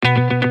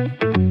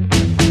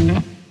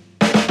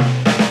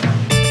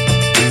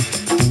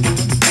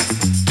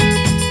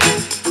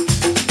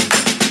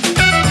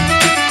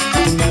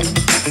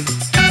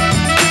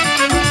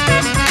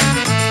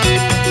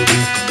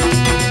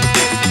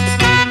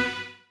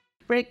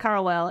Rick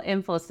Cardwell,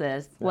 Infosys.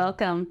 Yeah.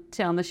 Welcome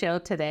to on the show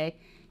today.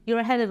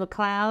 You're head of a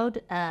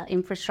cloud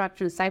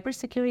infrastructure and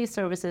cybersecurity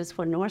services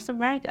for North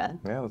America.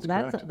 Yeah,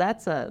 that's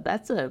correct.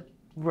 That's a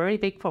very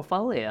big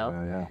portfolio.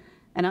 Yeah.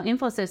 And now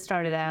Infosys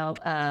started out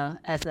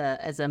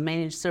as a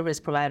managed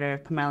service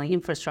provider, primarily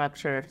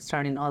infrastructure,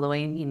 starting all the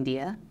way in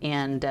India,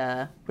 and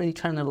really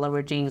trying to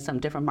leveraging some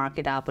different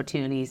market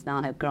opportunities.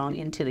 Now have grown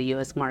into the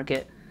U.S.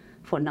 market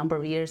for a number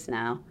of years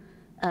now.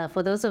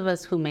 For those of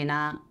us who may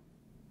not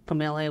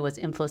familiar with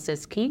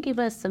Infosys, can you give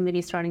us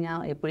maybe starting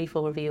out a brief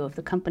overview of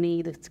the company,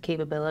 its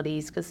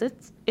capabilities, because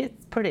it's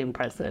pretty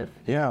impressive.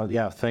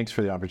 Yeah. Thanks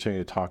for the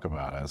opportunity to talk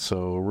about it.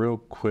 So real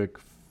quick,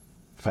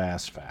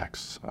 fast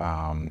facts.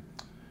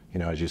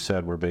 As you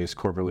said, we're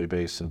corporately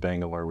based in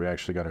Bangalore. We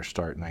actually got our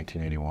start in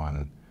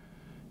 1981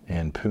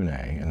 in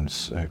Pune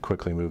and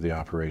quickly moved the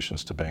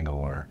operations to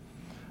Bangalore.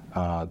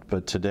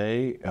 But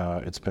today,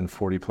 it's been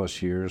 40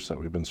 plus years that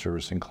we've been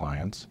servicing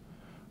clients.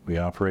 We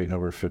operate in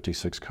over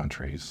 56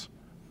 countries.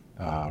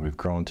 We've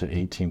grown to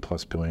 18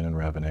 plus billion in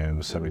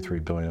revenue, 73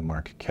 billion in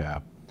market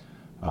cap.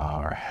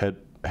 Our employee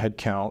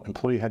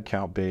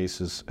headcount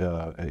base is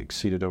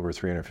exceeded over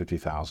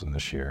 350,000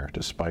 this year.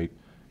 Despite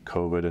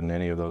COVID and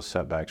any of those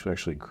setbacks, we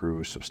actually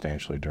grew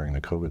substantially during the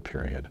COVID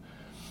period.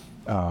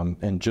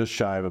 And just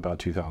shy of about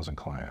 2,000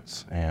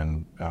 clients.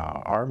 And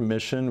our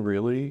mission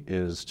really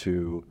is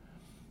to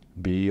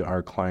be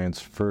our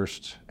clients'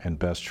 first and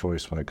best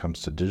choice when it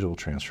comes to digital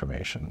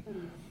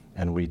transformation.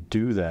 And we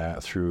do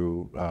that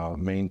through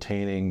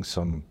maintaining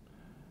some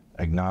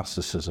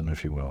agnosticism,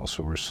 if you will.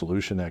 So we're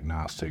solution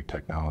agnostic,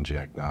 technology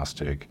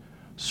agnostic,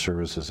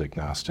 services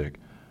agnostic.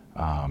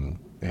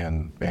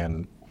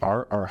 And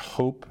our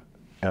hope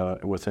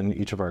within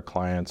each of our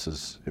clients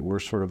is we're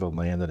sort of a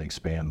land and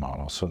expand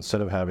model. So instead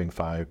of having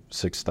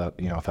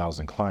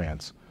 5,000-6,000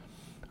 clients,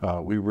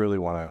 we really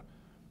want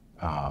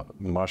to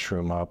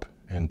mushroom up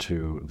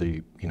into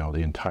the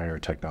entire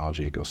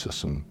technology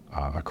ecosystem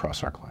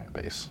across our client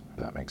base, if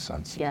that makes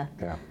sense. Yeah.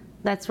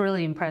 That's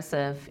really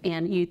impressive.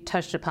 And you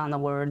touched upon the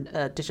word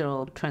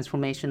digital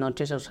transformation or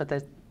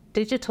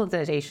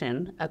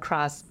digitalization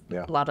across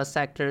a lot of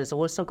sectors.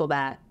 We'll still go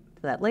back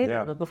to that later.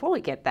 Yeah. But before we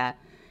get that,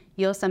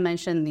 you also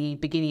mentioned the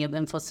beginning of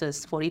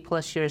Infosys 40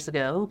 plus years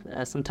ago.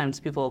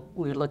 Sometimes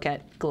we look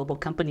at global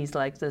companies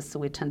like this, so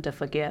we tend to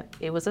forget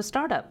it was a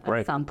startup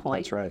at some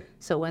point. That's right.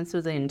 So went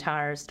through the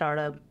entire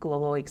startup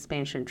global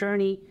expansion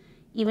journey.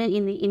 Even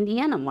in the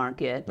Indiana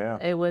market,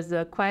 it was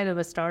quite of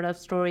a startup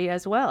story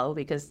as well,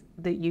 because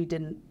the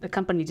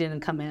company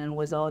didn't come in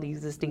with all the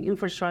existing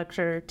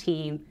infrastructure,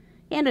 team,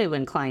 and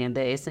even client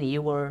base, and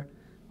you were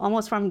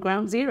almost from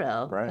ground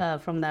zero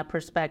from that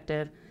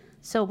perspective.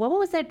 So what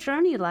was that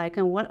journey like,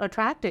 and what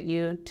attracted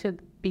you to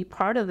be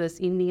part of this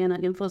Indiana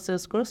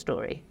Infosys growth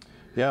story?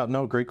 Yeah,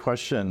 no, great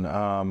question.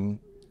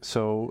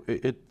 So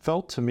it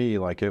felt to me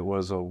like it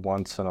was a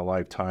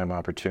once-in-a-lifetime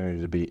opportunity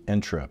to be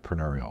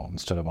intrapreneurial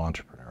instead of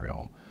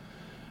entrepreneurial,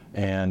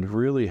 and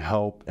really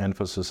help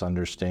Infosys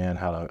understand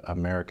how to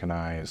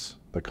Americanize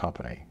the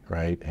company,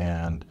 right?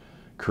 And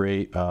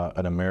create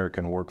an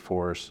American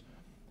workforce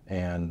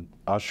and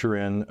usher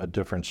in a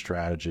different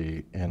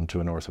strategy into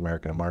a North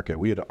American market.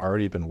 We had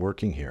already been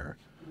working here,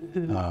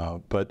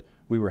 but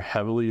we were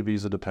heavily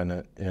visa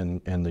dependent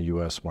in the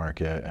US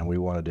market, and we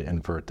wanted to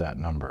invert that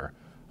number.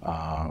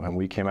 And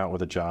we came out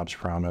with a jobs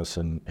promise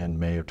in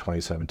May of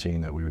 2017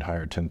 that we would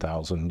hire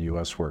 10,000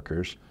 US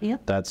workers.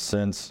 Yep. That's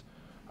since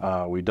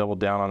we doubled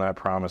down on that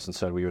promise and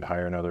said we would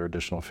hire another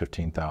additional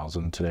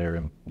 15,000. Today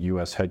our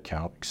US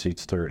headcount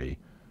exceeds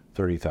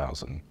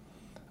 30,000.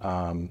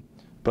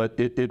 But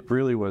it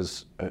really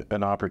was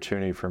an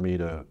opportunity for me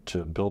to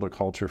build a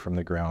culture from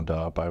the ground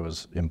up. I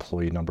was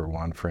employee number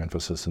one for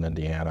Infosys in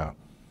Indiana,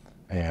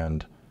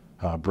 and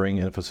bring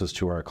Infosys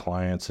to our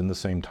clients in the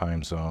same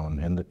time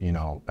zone,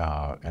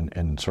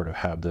 and sort of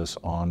have this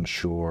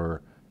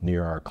onshore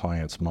near our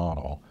clients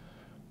model.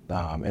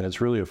 And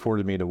it's really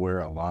afforded me to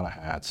wear a lot of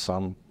hats.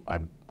 Some I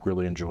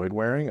really enjoyed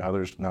wearing,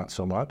 others not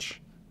so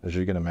much, as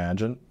you can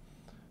imagine.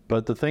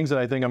 But the things that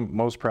I think I'm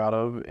most proud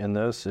of in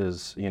this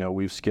is,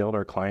 we've scaled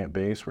our client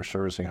base. We're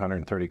servicing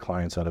 130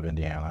 clients out of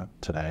Indiana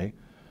today.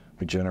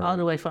 We generate all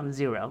the way from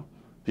zero.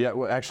 Yeah,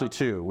 well, actually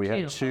two. We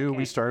had two. Okay.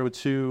 We started with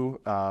two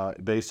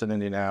based in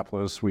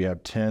Indianapolis. We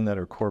have 10 that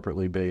are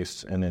corporately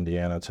based in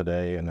Indiana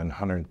today, and then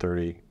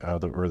 130,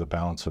 the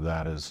balance of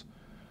that is,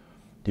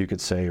 you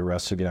could say,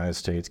 rest of the United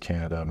States,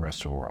 Canada, and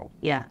rest of the world.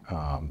 Yeah.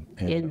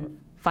 In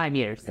 5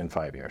 years. In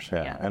 5 years,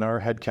 yeah. And our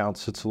head count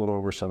sits a little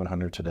over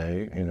 700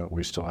 today.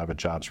 We still have a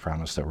jobs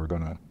promise that we're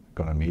going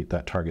to meet.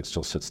 That target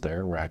still sits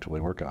there. We're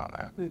actively working on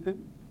that.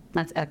 Mm-hmm.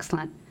 That's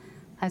excellent.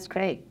 That's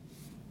great.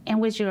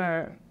 And with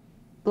your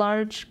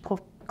large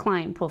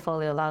client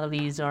portfolio, a lot of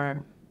these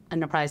are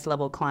enterprise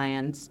level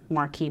clients,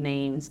 marquee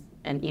names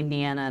in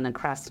Indiana and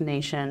across the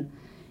nation.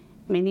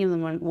 Many of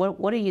them,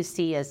 what do you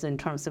see as in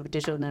terms of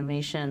digital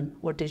innovation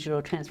or digital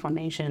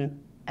transformation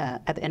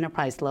at the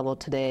enterprise level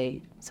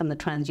today? Some of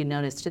the trends you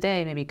noticed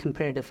today, maybe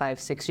compared to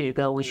 5-6 years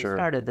ago when you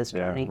started this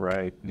journey. Yeah,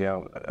 right.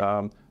 Yeah.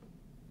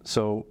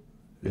 So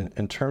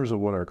in terms of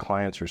what our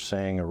clients are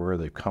saying or where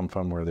they've come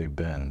from, where they've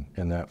been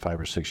in that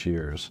 5 or 6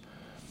 years,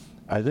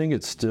 I think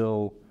it's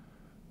still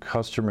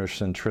customer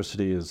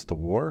centricity is the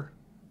war,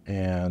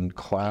 and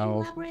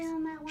cloud. Can you elaborate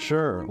on that one?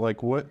 Sure.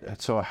 Like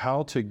what? So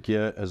how to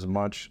get as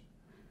much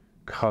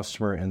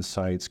customer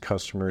insights,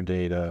 customer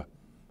data,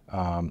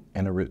 and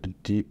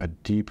a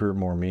deeper,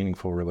 more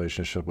meaningful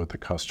relationship with the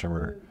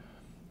customer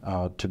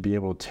to be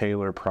able to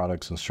tailor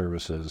products and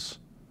services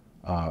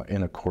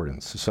in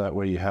accordance. So that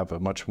way you have a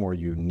much more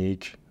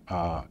unique,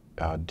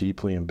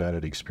 deeply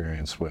embedded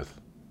experience with,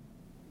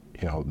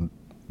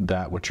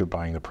 that what you're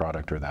buying the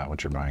product or that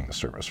what you're buying the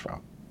service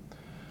from.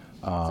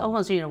 It's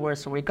almost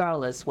universal,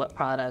 regardless what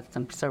products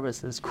and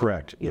services.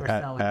 Correct. You're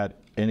selling. At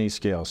any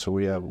scale. So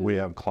we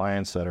have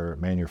clients that are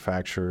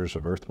manufacturers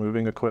of earth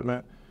moving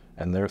equipment,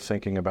 and they're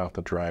thinking about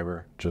the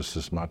driver just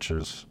as much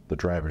as the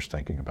driver's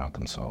thinking about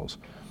themselves.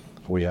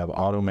 We have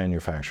auto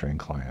manufacturing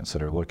clients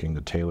that are looking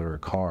to tailor a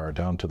car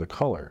down to the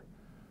color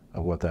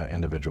of what that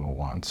individual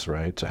wants,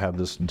 right? To have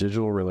this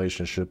digital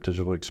relationship,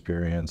 digital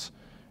experience,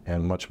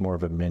 and much more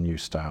of a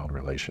menu-styled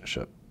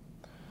relationship.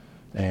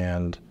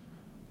 And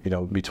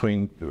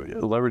between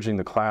leveraging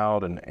the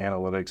cloud and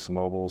analytics,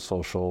 mobile,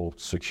 social,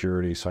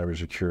 security,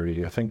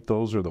 cybersecurity, I think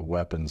those are the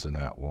weapons in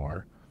that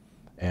war.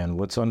 And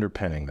what's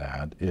underpinning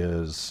that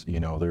is,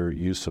 their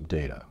use of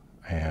data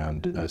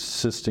and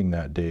assisting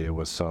that data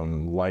with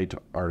some light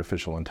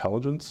artificial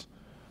intelligence.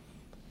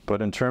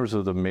 But in terms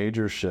of the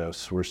major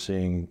shifts, we're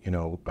seeing,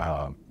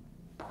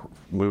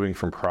 moving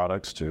from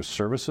products to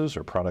services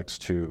or products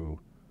to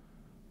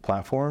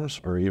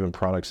platforms or even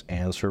products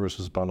and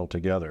services bundled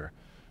together.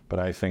 But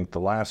I think the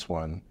last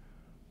one,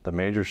 the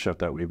major shift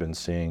that we've been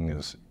seeing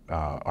is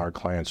our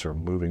clients are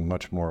moving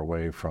much more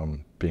away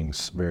from being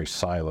very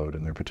siloed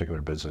in their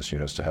particular business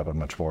units to have a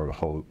much more of a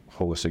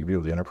holistic view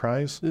of the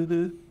enterprise,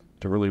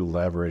 to really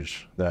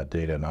leverage that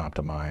data and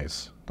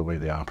optimize the way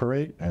they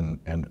operate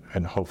and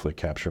hopefully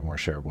capture more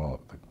share of wallet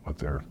with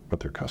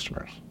their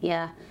customers.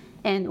 Yeah,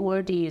 and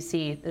where do you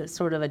see the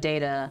sort of a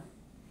data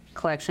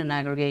collection,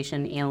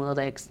 aggregation,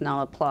 analytics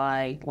now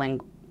apply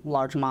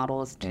large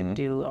models to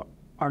do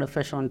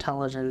artificial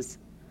intelligence?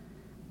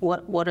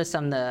 What are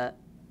some of the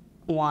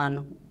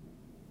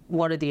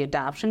what are the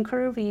adoption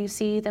curve you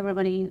see that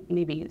everybody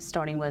maybe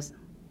starting with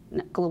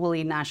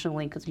globally,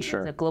 nationally, because it's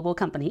a global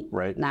company,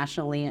 right?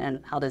 Nationally,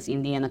 and how does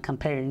Indiana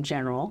compare in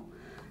general?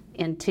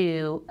 And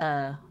two,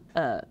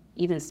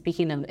 even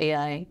speaking of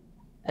AI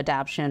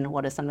adoption,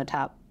 what are some of the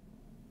top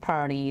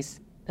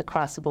priorities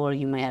across the board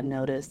you may have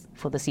noticed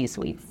for the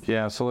C-suites?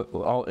 Yeah, so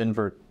I'll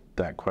invert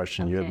that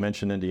question. Okay. You had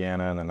mentioned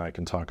Indiana, and then I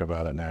can talk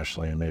about it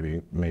nationally and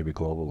maybe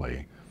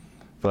globally.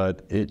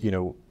 But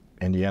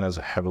Indiana is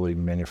a heavily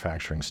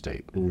manufacturing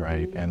state,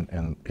 right?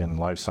 And in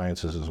life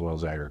sciences as well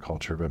as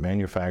agriculture, but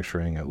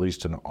manufacturing, at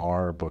least in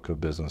our book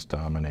of business,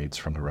 dominates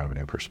from the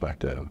revenue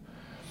perspective.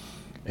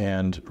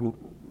 And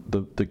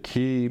the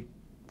key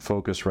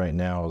focus right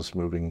now is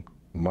moving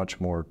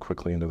much more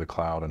quickly into the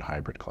cloud and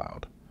hybrid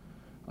cloud.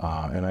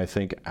 And I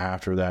think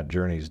after that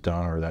journey is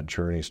done or that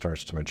journey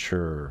starts to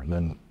mature,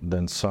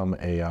 then some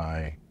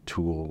AI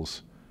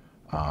tools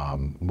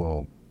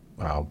will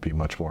be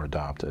much more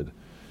adopted.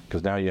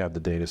 Because now you have the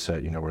data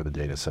set, you know where the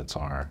data sets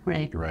are,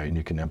 right? And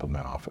you can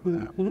implement off of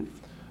that.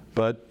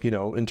 But,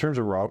 in terms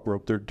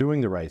of they're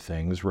doing the right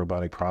things,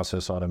 robotic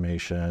process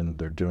automation,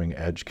 they're doing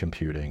edge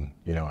computing,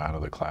 out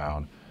of the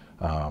cloud,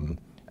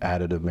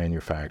 additive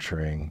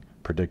manufacturing,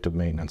 predictive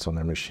maintenance on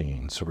their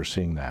machines. So we're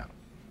seeing that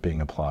being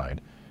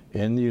applied.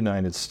 In the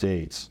United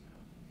States,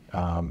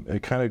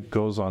 it kind of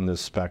goes on this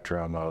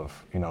spectrum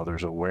of,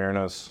 there's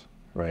awareness,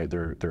 right?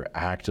 They're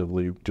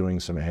actively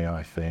doing some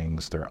AI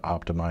things. They're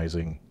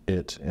optimizing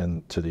it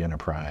into the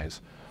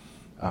enterprise.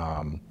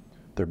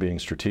 They're being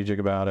strategic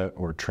about it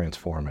or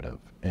transformative.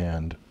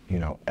 And,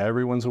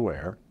 everyone's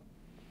aware.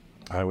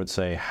 I would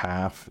say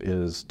half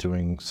is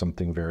doing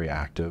something very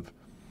active.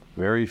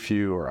 Very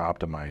few are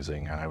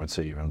optimizing, and I would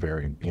say even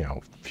very,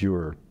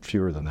 fewer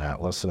than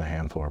that. Less than a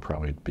handful are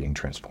probably being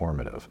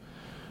transformative.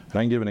 And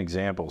I can give an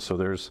example. So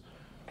there's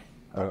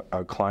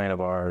a client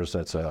of ours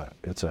it's a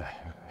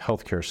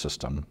healthcare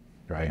system,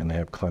 right? And they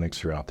have clinics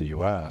throughout the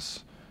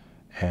U.S.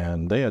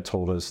 And they had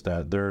told us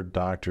that their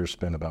doctors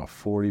spend about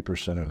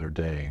 40% of their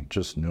day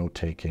just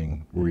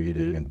note-taking,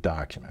 reading, and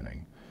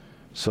documenting.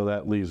 So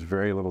that leaves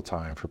very little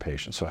time for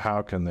patients. So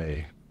how can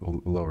they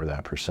lower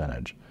that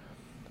percentage?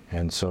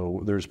 And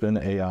so there's been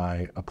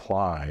AI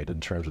applied in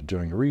terms of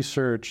doing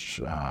research,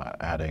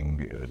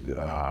 adding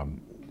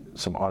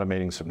some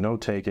automating some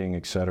note-taking,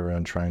 et cetera,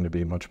 and trying to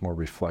be much more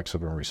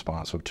reflexive and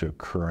responsive to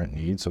current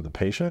needs of the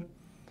patient.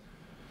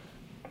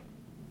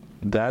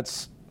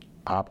 That's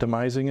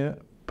optimizing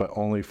it, but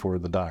only for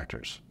the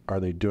doctors. Are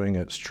they doing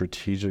it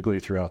strategically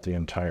throughout the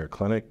entire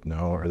clinic?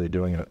 No. Are they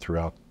doing it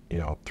throughout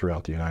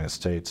the United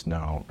States?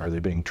 No. Are they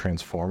being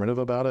transformative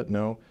about it?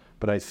 No.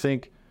 But I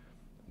think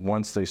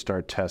once they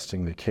start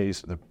testing the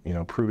case,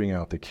 proving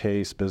out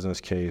the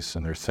business case,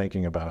 and they're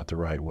thinking about it the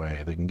right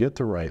way, they can get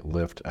the right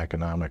lift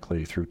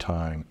economically through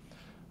time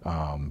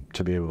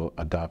to be able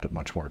to adopt it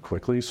much more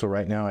quickly. So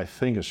right now, I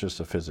think it's just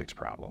a physics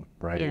problem,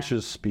 right? Yeah. It's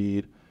just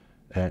speed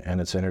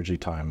and it's energy,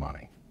 time,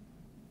 money.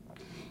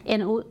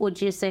 And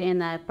would you say in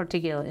that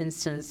particular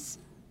instance,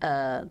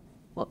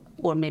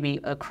 or maybe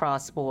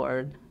across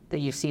board, that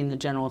you've seen the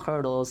general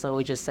hurdles? So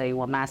we just say,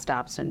 well, mass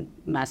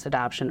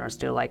adoption are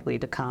still likely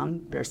to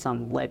come. There's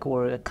some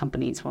legwork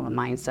companies from a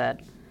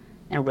mindset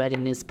and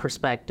readiness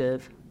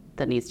perspective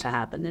that needs to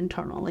happen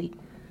internally.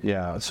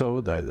 Yeah,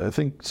 so I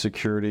think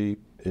security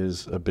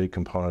is a big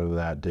component of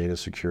that. Data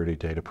security,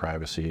 data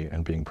privacy,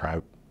 and being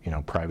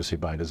privacy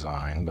by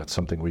design. That's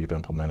something we've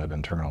implemented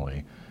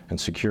internally. And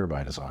secure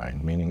by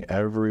design, meaning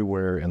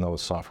everywhere in the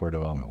software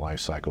development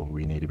lifecycle,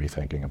 we need to be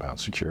thinking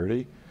about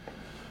security.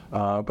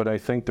 But I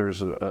think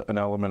there's an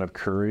element of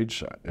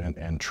courage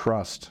and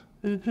trust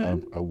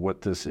of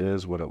what this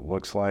is, what it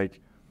looks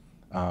like.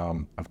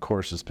 Of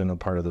course, it's been a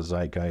part of the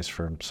zeitgeist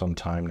for some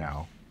time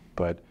now.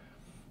 But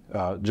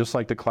just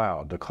like the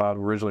cloud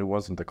originally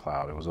wasn't the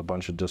cloud. It was a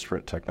bunch of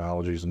disparate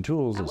technologies and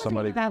tools that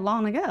somebody... that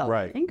long ago.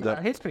 Right. Think about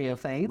the history of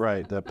things.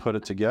 Right, that put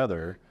it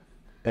together.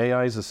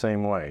 AI is the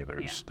same way.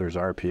 There's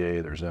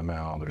RPA, there's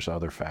ML, there's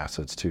other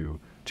facets to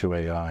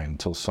AI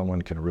until someone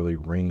can really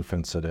ring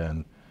fence it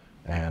in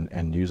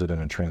and use it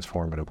in a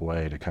transformative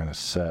way to kind of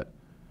set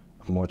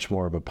much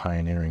more of a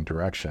pioneering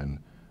direction.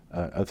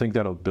 I think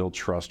that'll build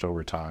trust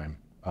over time,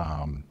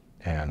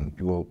 and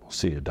we'll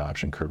see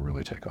adoption curve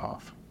really take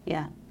off.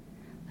 Yeah,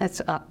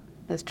 that's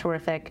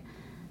terrific.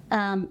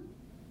 As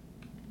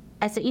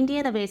an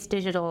Indiana-based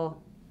digital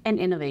and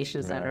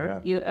innovation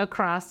center, you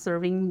across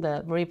serving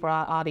the very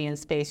broad audience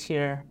space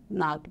here,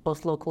 not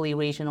both locally,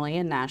 regionally,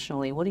 and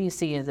nationally. What do you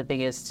see as the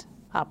biggest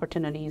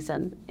opportunities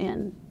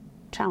and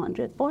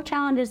challenges, or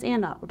challenges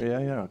and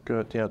opportunities? Yeah,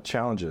 good. Yeah,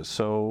 challenges.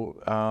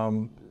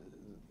 So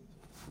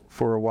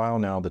for a while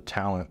now, the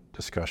talent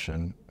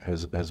discussion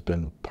has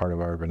been part of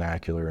our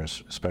vernacular,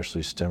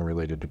 especially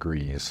STEM-related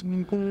degrees.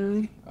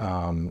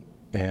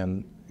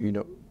 And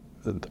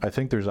I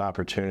think there's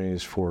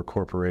opportunities for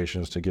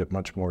corporations to get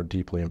much more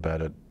deeply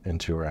embedded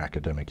into our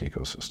academic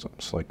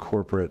ecosystems. Like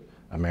corporate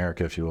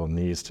America, if you will,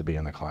 needs to be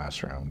in the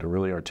classroom to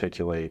really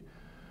articulate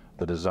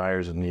the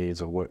desires and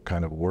needs of what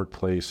kind of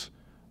workplace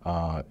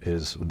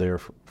is there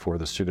for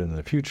the student in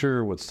the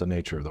future, what's the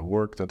nature of the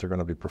work that they're going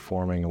to be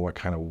performing, and what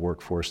kind of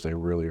workforce they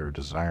really are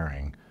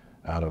desiring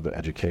out of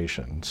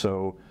education.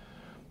 So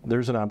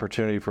there's an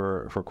opportunity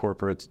for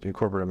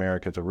corporate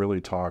America to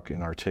really talk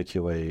and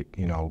articulate,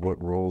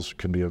 what roles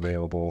can be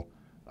available,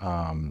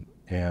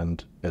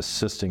 and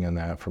assisting in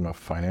that from a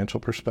financial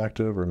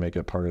perspective, or make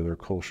it part of their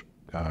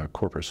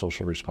corporate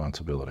social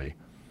responsibility.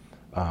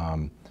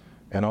 And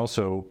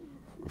also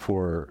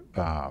for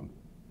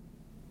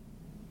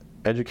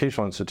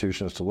educational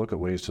institutions to look at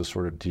ways to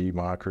sort of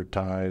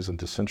democratize and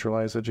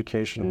decentralize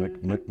education,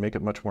 and make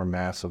it much more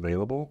mass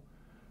available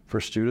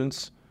for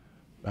students.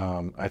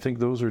 I think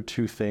those are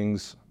two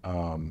things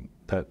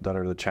that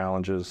are the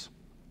challenges.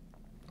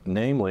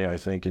 Namely, I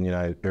think in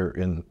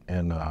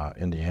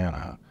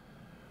Indiana,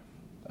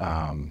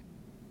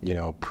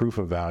 proof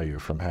of value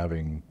from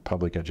having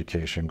public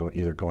education,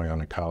 either going on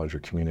to college or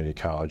community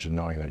college, and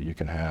knowing that you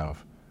can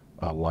have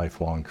a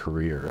lifelong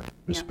career,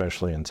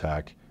 especially in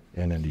tech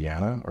in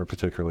Indiana, or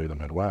particularly the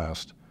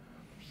Midwest,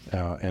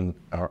 and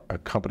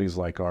companies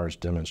like ours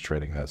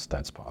demonstrating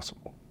that's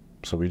possible.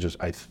 So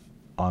I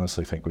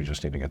honestly think we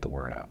just need to get the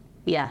word out.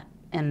 Yeah,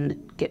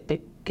 and get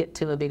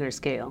to a bigger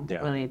scale.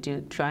 Yeah. Really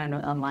do try an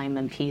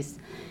alignment piece.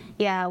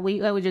 Yeah, I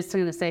was just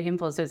going to say,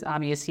 Infosys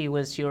obviously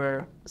was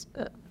your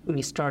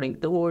starting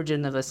the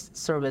origin of a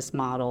service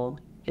model.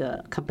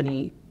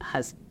 Company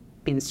has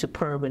been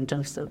superb in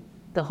terms of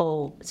the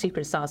whole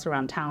secret sauce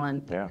around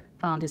talent. Yeah.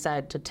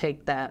 Decided to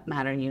take that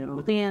matter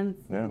in,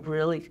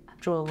 really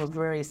drove a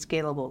very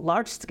scalable,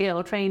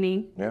 large-scale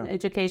training,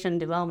 education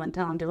development,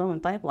 talent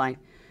development pipeline,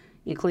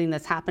 including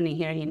that's happening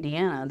here in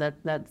Indiana.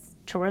 That's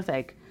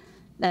terrific.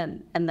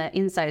 And the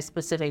insight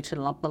specific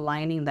to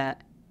aligning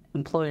that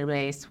employer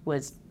base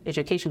with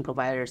education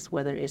providers,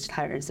 whether it's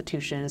higher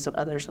institutions or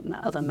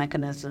other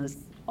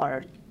mechanisms,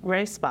 are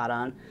very spot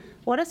on.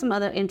 What are some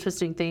other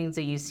interesting things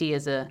that you see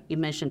you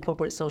mentioned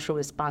corporate social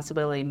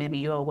responsibility, maybe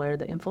you're aware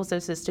that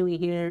Infosys is doing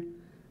here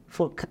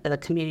for the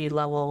community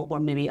level, or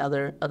maybe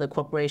other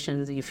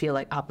corporations that you feel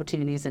like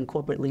opportunities and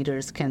corporate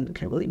leaders can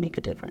really make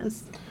a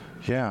difference?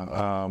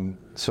 Yeah,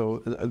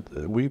 so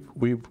we're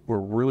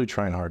really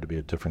trying hard to be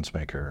a difference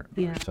maker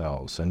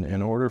ourselves. And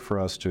in order for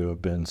us to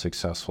have been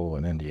successful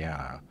in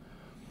Indiana,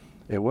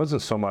 it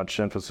wasn't so much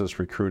Infosys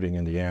recruiting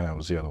Indiana, it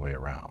was the other way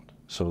around.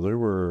 So there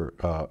were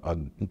a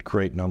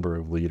great number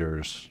of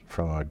leaders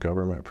from a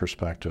government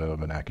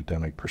perspective, an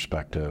academic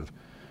perspective,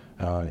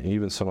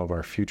 even some of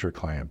our future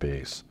client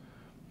base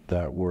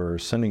that were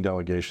sending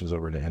delegations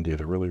over to India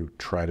to really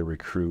try to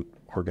recruit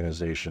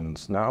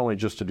organizations, not only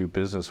just to do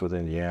business with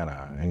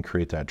Indiana and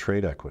create that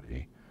trade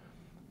equity,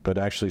 but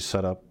actually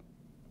set up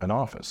an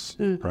office,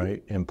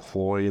 right?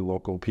 Employ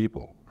local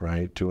people,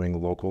 right?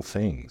 Doing local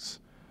things.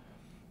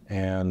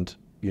 And,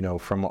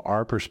 from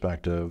our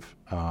perspective,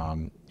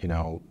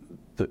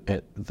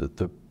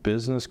 the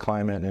business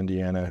climate in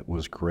Indiana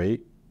was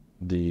great.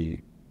 The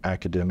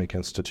academic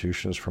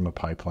institutions from a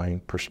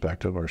pipeline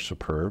perspective are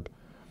superb.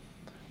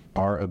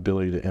 Our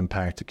ability to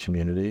impact the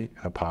community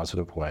in a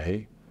positive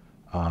way,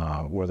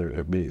 whether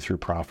it be through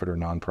profit or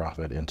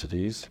nonprofit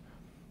entities,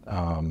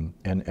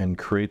 and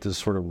create this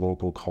sort of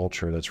local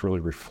culture that's really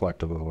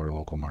reflective of our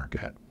local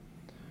market.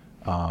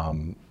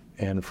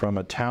 And from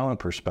a talent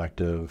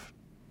perspective,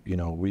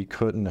 we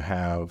couldn't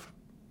have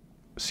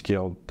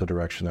scaled the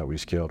direction that we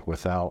scaled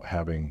without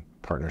having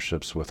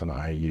partnerships with an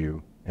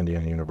IU,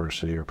 Indiana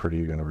University, or Purdue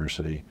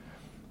University,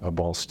 a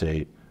Ball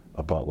State,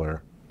 a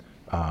Butler,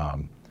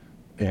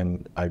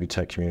 and Ivy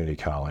Tech Community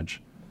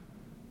College.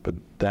 But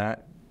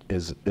that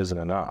isn't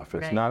enough.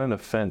 It's not an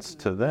offense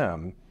to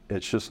them.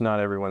 It's just not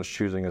everyone's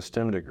choosing a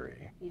STEM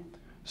degree. Yeah.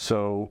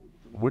 So,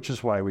 which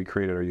is why we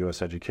created our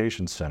U.S.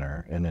 Education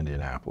Center in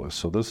Indianapolis.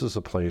 So this is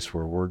a place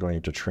where we're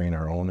going to train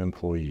our own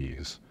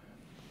employees,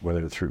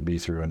 whether it be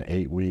through an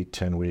 8-week,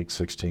 10-week,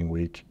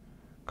 16-week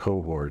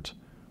cohort,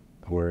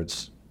 where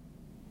it's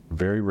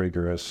very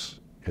rigorous,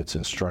 it's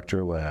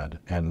instructor-led,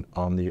 and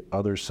on the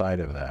other side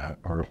of that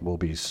will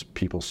be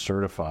people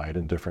certified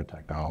in different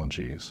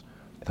technologies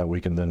that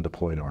we can then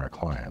deploy to our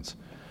clients.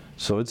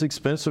 So it's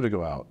expensive to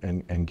go out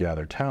and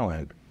gather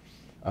talent.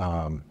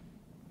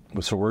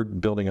 So we're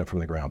building it from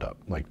the ground up,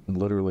 like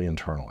literally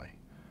internally.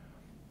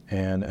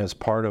 And as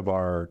part of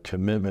our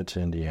commitment to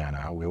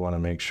Indiana, we want to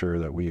make sure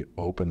that we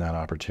open that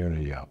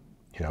opportunity up.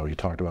 You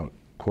talked about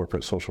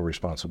corporate social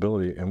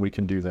responsibility, and we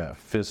can do that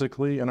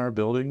physically in our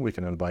building. We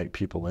can invite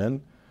people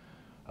in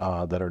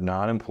that are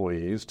not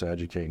employees to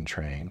educate and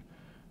train.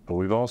 But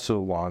we've also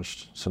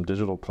launched some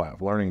digital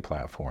learning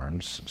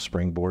platforms.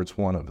 Springboard's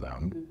one of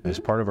them, as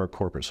part of our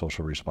corporate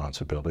social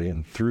responsibility.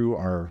 And through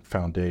our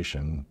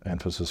foundation,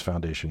 Infosys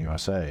Foundation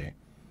USA,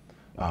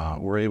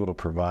 we're able to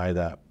provide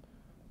that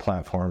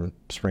platform,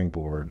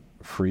 Springboard,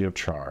 free of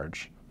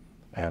charge.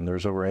 And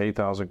there's over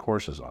 8,000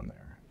 courses on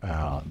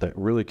there that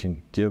really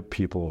can give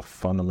people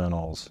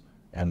fundamentals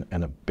and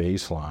a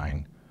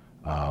baseline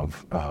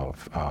of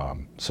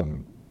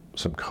some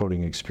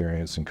coding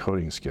experience and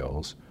coding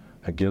skills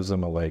that gives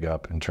them a leg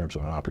up in terms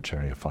of an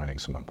opportunity of finding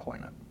some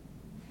employment.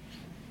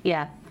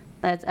 Yeah,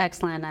 that's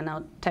excellent. I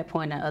know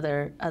TechPoint and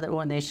other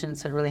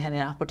organizations have really had an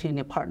opportunity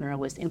to partner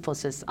with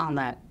Infosys on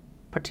that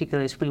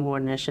particular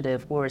Springboard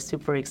initiative. We're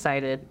super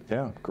excited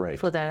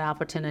for that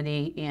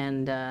opportunity.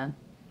 And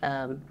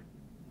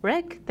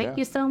Rick, thank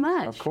you so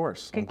much. Of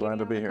course. I'm glad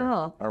to be here.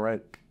 All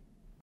right.